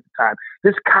broke at the time.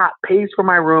 This cop pays for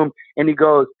my room, and he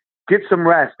goes, "Get some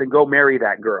rest and go marry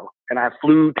that girl." And I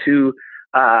flew to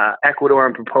Ecuador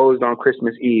and proposed on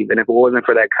Christmas Eve. And if it wasn't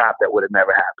for that cop, that would have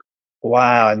never happened.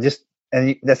 Wow. And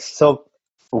that's so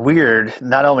weird.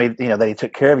 Not only, that he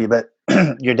took care of you, but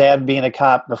your dad being a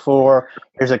cop before,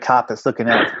 here's a cop that's looking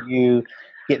out for you,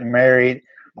 getting married.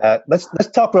 Let's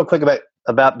talk real quick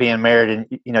about being married.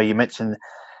 And, you mentioned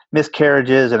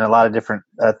miscarriages and a lot of different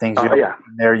things.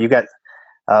 There, you got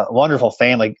a wonderful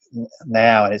family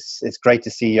now, and it's great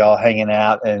to see y'all hanging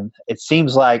out. And it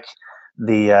seems like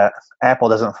the apple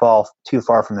doesn't fall too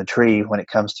far from the tree when it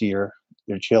comes to your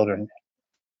children.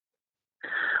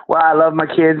 Well, I love my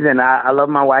kids, and I love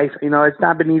my wife. It's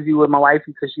not been easy with my wife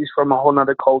because she's from a whole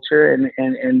nother culture,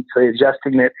 and so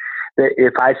adjusting that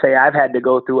if I say I've had to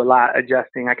go through a lot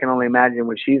adjusting, I can only imagine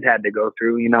what she's had to go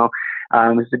through.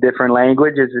 It's a different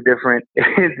language, it's a different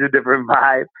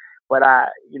vibe. But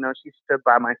she stood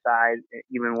by my side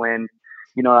even when,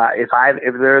 if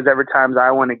there's ever times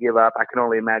I want to give up, I can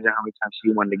only imagine how many times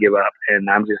she wanted to give up. And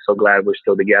I'm just so glad we're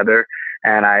still together.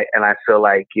 And I feel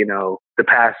like, the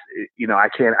past, I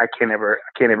can't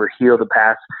ever heal the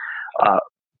past,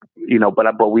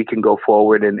 but we can go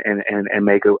forward and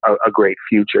make a great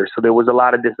future. So there was a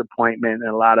lot of disappointment and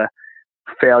a lot of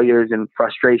failures and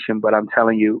frustration, but I'm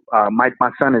telling you, my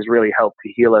son has really helped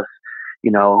to heal us,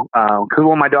 because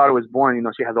when my daughter was born,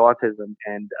 she has autism,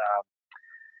 and,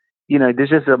 there's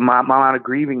just a amount of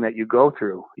grieving that you go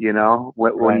through,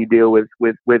 when you deal with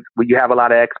when you have a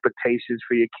lot of expectations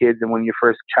for your kids. And when your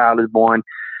first child is born,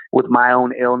 with my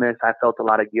own illness, I felt a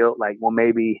lot of guilt, like, well,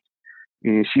 maybe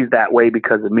she's that way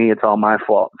because of me. It's all my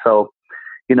fault. So,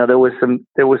 there was some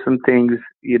things,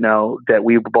 that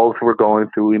we both were going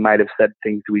through. We might have said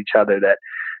things to each other that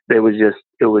it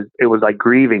was like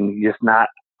grieving, just not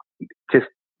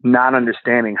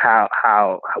understanding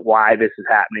why this is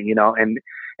happening,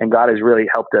 and God has really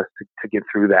helped us to get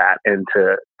through that and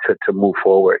to move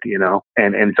forward,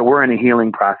 and so we're in a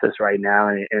healing process right now,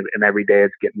 and every day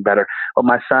it's getting better. But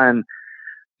my son,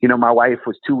 my wife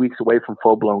was 2 weeks away from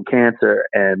full-blown cancer,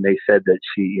 and they said that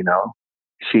she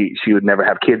would never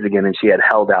have kids again, and she had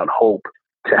held out hope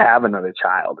to have another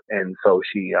child. And so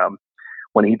she,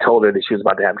 when he told her that she was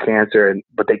about to have cancer,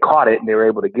 but they caught it and they were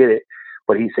able to get it,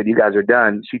 but he said, "You guys are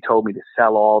done." She told me to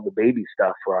sell all the baby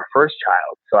stuff for our first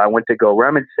child. So I went to go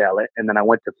rummage sell it, and then I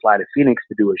went to fly to Phoenix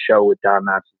to do a show with Don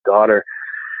Knotts' daughter.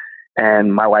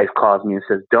 And my wife calls me and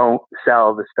says, "Don't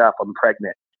sell the stuff. I'm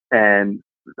pregnant." And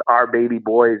our baby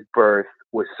boy's birth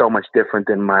was so much different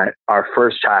than our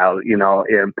first child. And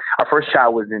our first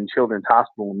child was in Children's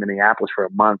Hospital in Minneapolis for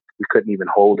a month. We couldn't even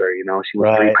hold her. She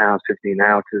was 3 pounds, 15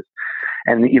 ounces.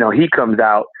 And, he comes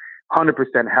out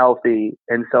 100% healthy.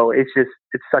 And so it's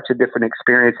such a different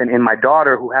experience. And my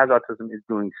daughter, who has autism, is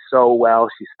doing so well.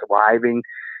 She's thriving.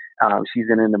 She's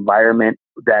in an environment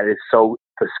that is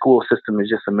the school system is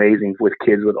just amazing with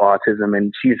kids with autism,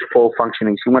 and she's full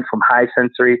functioning. She went from high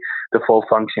sensory to full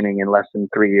functioning in less than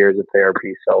 3 years of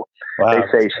therapy. So They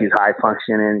say she's high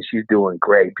functioning and she's doing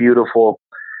great, beautiful.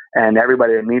 And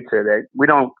everybody that meets her, we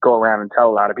don't go around and tell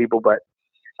a lot of people, but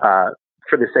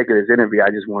for the sake of this interview,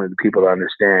 I just wanted the people to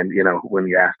understand, when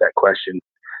you asked that question,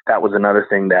 that was another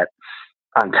thing that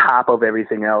on top of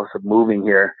everything else of moving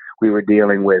here, we were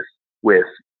dealing with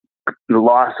the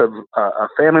loss of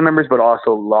family members, but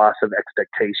also loss of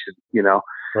expectation,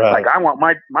 Right. Like I want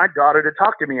my daughter to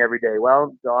talk to me every day.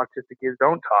 Well, the autistic kids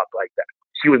don't talk like that.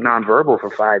 She was nonverbal for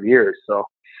 5 years. So.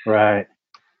 Right.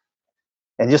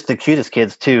 And just the cutest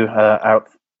kids too. I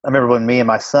remember when me and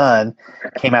my son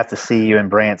came out to see you in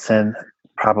Branson,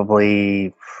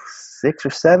 probably 6 or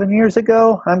 7 years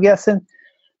ago, I'm guessing.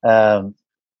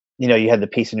 You had the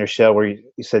piece in your show where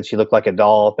you said she looked like a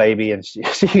doll baby, and she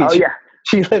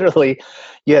literally,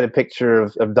 you had a picture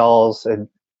of dolls, and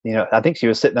I think she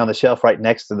was sitting on the shelf right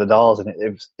next to the dolls, and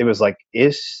it was like,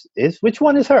 is which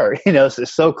one is her?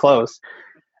 It's so close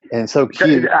and so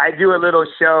cute. I do a little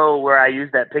show where I use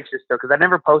that picture still, because I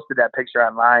never posted that picture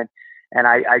online, and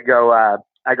I go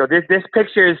this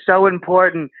picture is so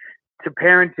important to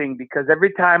parenting, because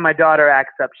every time my daughter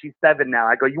acts up, she's 7 now,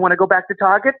 I go, "You want to go back to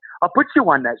Target? I'll put you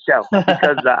on that shelf."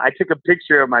 Because I took a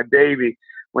picture of my baby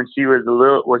when she was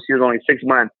only 6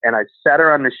 months, and I set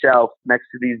her on the shelf next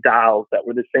to these dolls that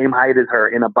were the same height as her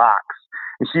in a box.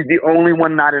 And she's the only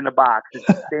one not in a box. And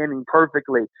she's standing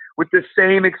perfectly with the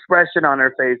same expression on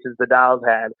her face as the dolls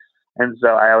had. And so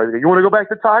I always go, "You want to go back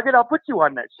to Target? I'll put you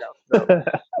on that shelf." So,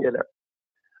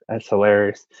 That's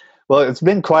hilarious. Well, it's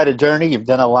been quite a journey. You've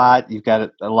done a lot. You've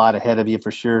got a lot ahead of you for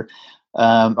sure.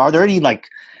 Are there any,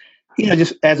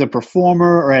 just as a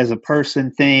performer or as a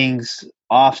person, things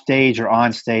off stage or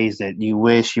on stage that you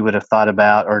wish you would have thought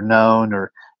about or known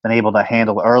or been able to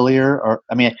handle earlier? Or,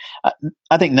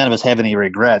 I think none of us have any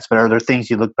regrets, but are there things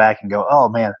you look back and go, "Oh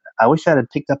man, I wish I'd have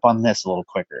picked up on this a little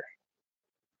quicker"?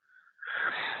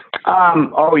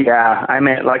 Oh yeah.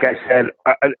 Like I said,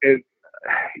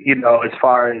 as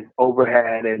far as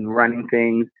overhead and running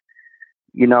things,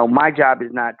 my job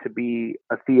is not to be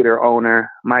a theater owner.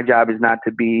 My job is not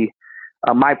to be,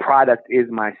 my product is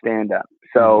my stand-up.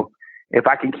 So if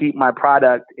I can keep my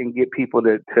product and get people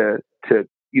to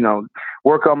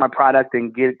work on my product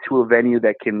and get it to a venue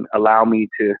that can allow me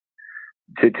to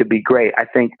be great. I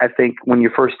think when you're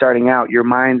first starting out, your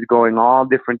mind's going all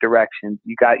different directions.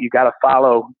 You got to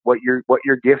follow what your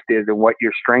gift is and what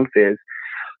your strength is,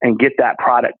 and get that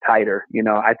product tighter.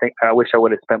 I wish I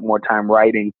would have spent more time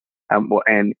writing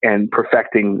and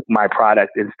perfecting my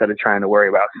product instead of trying to worry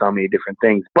about so many different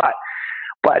things.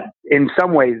 But in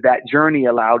some ways, that journey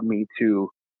allowed me to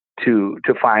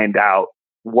find out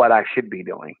what I should be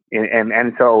doing.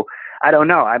 And so I don't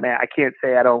know. I can't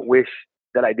say I don't wish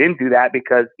that I didn't do that,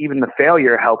 because even the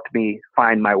failure helped me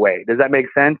find my way. Does that make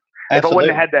sense? Absolutely. If I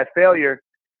wouldn't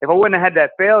have had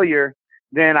that failure,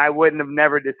 then I wouldn't have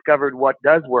never discovered what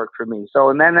does work for me. So,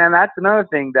 and then that's another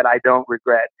thing that I don't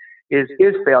regret is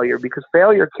failure, because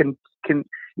failure can,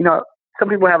 some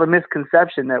people have a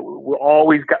misconception that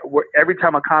every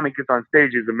time a comic gets on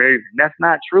stage is amazing. That's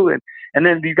not true. And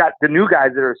then you got the new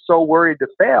guys that are so worried to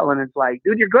fail, and it's like,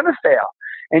 dude, you're going to fail,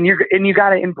 and you got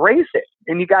to embrace it.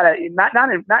 And you got to not,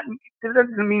 it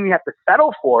doesn't mean you have to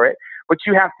settle for it, but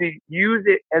you have to use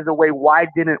it as a way. Why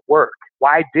didn't it work?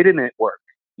 Why didn't it work?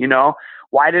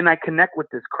 why didn't I connect with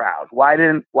this crowd? Why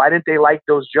didn't they like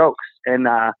those jokes? And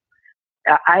I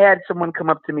had someone come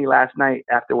up to me last night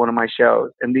after one of my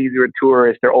shows, and these are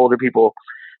tourists, they're older people,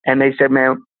 and they said,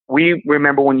 man, we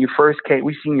remember when you first came,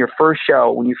 we seen your first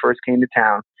show when you first came to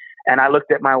town. And I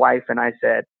looked at my wife and I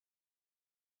said,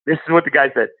 this is what the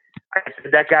guy said. I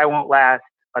said, that guy won't last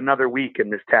another week in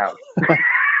this town.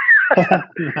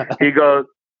 He goes,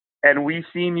 and we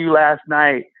seen you last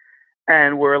night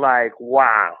and we're like,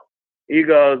 wow. He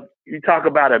goes, you talk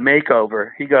about a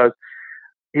makeover. He goes,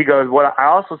 what I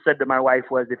also said to my wife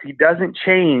was, if he doesn't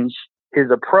change his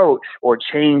approach or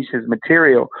change his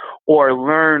material or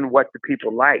learn what the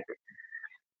people like,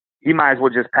 he might as well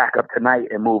just pack up tonight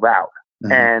and move out.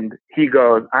 Mm-hmm. And he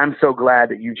goes, I'm so glad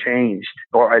that you changed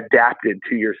or adapted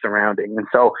to your surrounding. And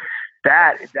so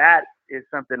that is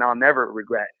something I'll never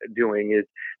regret doing, is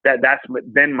that's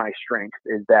been my strength,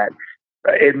 is that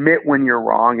admit when you're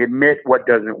wrong, admit what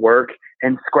doesn't work,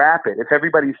 and scrap it. If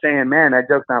everybody's saying, man, that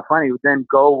joke's not funny, then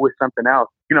go with something else,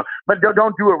 but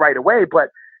don't do it right away. But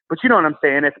you know what I'm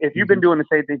saying? If you've been doing the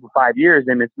same thing for 5 years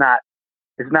and it's not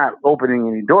opening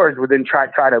any doors, well, then try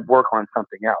to work on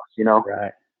something else,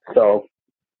 Right. So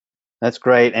that's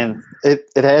great. And it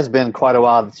has been quite a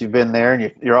while that you've been there,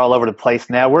 and you're all over the place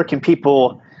now. Where can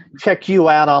people check you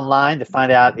out online to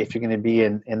find out if you're going to be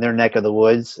in their neck of the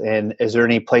woods? And is there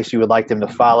any place you would like them to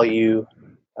follow you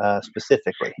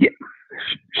specifically? Yeah,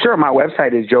 sure. My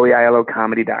website is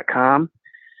joeyiellocomedy.com.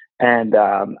 And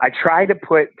I try to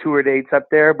put tour dates up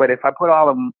there, but if I put all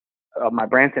of my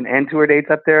Branson and tour dates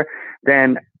up there,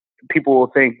 then people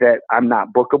will think that I'm not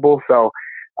bookable. So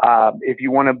if you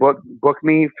want to book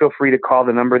me, feel free to call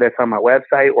the number that's on my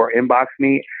website or inbox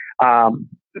me.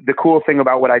 The cool thing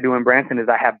about what I do in Branson is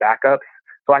I have backups,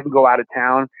 so I can go out of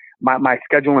town. My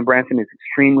schedule in Branson is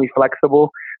extremely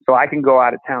flexible, so I can go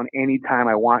out of town anytime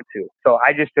I want to. So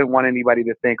I just didn't want anybody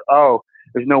to think, oh,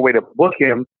 there's no way to book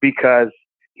him because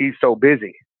he's so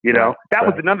busy. That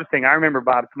was another thing. I remember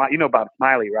Bob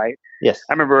Smiley, right? Yes.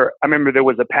 I remember there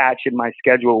was a patch in my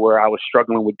schedule where I was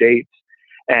struggling with dates.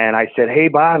 And I said, hey,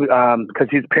 Bob, because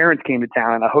his parents came to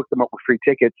town and I hooked them up with free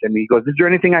tickets. And he goes, is there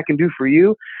anything I can do for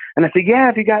you? And I said, yeah,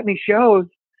 if you got any shows.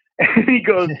 And he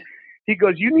goes,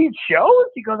 you need shows?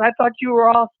 He goes, I thought you were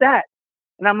all set.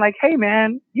 And I'm like, hey,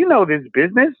 man, this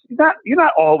business. You're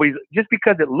not always, just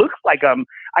because it looks like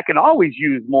I can always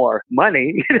use more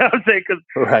money. You know what I'm saying? Because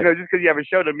just because you have a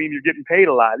show doesn't mean you're getting paid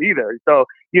a lot either. So,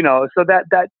 so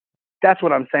that's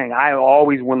what I'm saying. I'm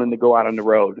always willing to go out on the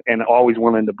road and always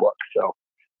willing to book. So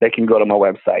they can go to my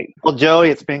website. Well, Joey,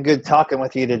 it's been good talking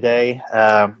with you today.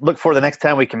 Look for the next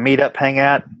time we can meet up, hang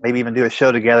out, maybe even do a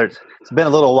show together. It's been a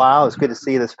little while. It's good to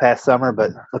see you this past summer, but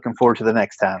looking forward to the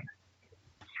next time.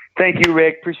 Thank you,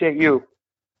 Rick. Appreciate you.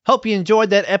 Hope you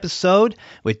enjoyed that episode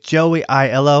with Joey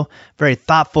Aiello. Very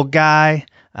thoughtful guy,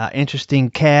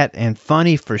 interesting cat, and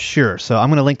funny for sure. So I'm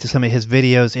going to link to some of his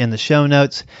videos in the show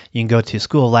notes. You can go to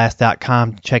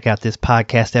schooloflaughs.com, check out this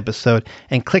podcast episode,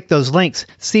 and click those links.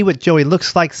 See what Joey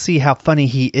looks like, see how funny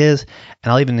he is,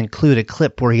 and I'll even include a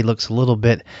clip where he looks a little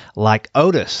bit like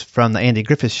Otis from the Andy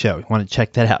Griffith Show. You want to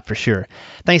check that out for sure.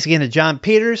 Thanks again to John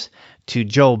Peters, to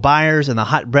Joel Byers and the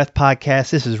Hot Breath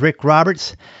Podcast. This is Rick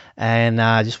Roberts. And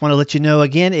I just want to let you know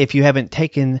again, if you haven't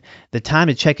taken the time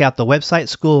to check out the website,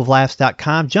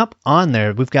 schooloflaughs.com, jump on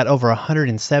there. We've got over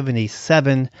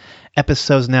 177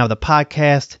 episodes now of the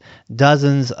podcast,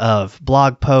 dozens of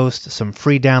blog posts, some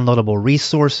free downloadable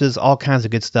resources, all kinds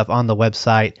of good stuff on the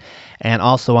website. And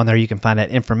also on there you can find out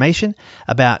information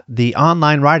about the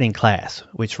online writing class,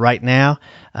 which right now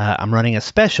I'm running a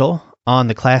special on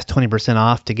the class, 20%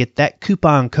 off. To get that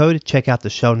coupon code, check out the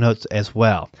show notes as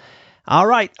well. All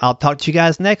right, I'll talk to you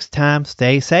guys next time.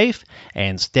 Stay safe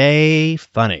and stay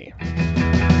funny.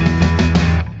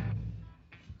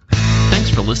 Thanks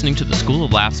for listening to the School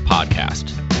of Laughs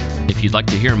podcast. If you'd like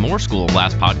to hear more School of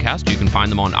Laughs podcasts, you can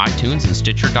find them on iTunes and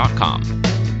Stitcher.com.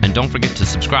 And don't forget to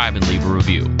subscribe and leave a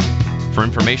review. For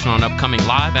information on upcoming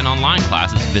live and online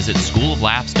classes, visit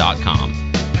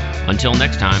schooloflaughs.com. Until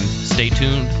next time, stay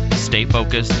tuned, stay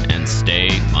focused, and stay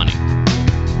funny.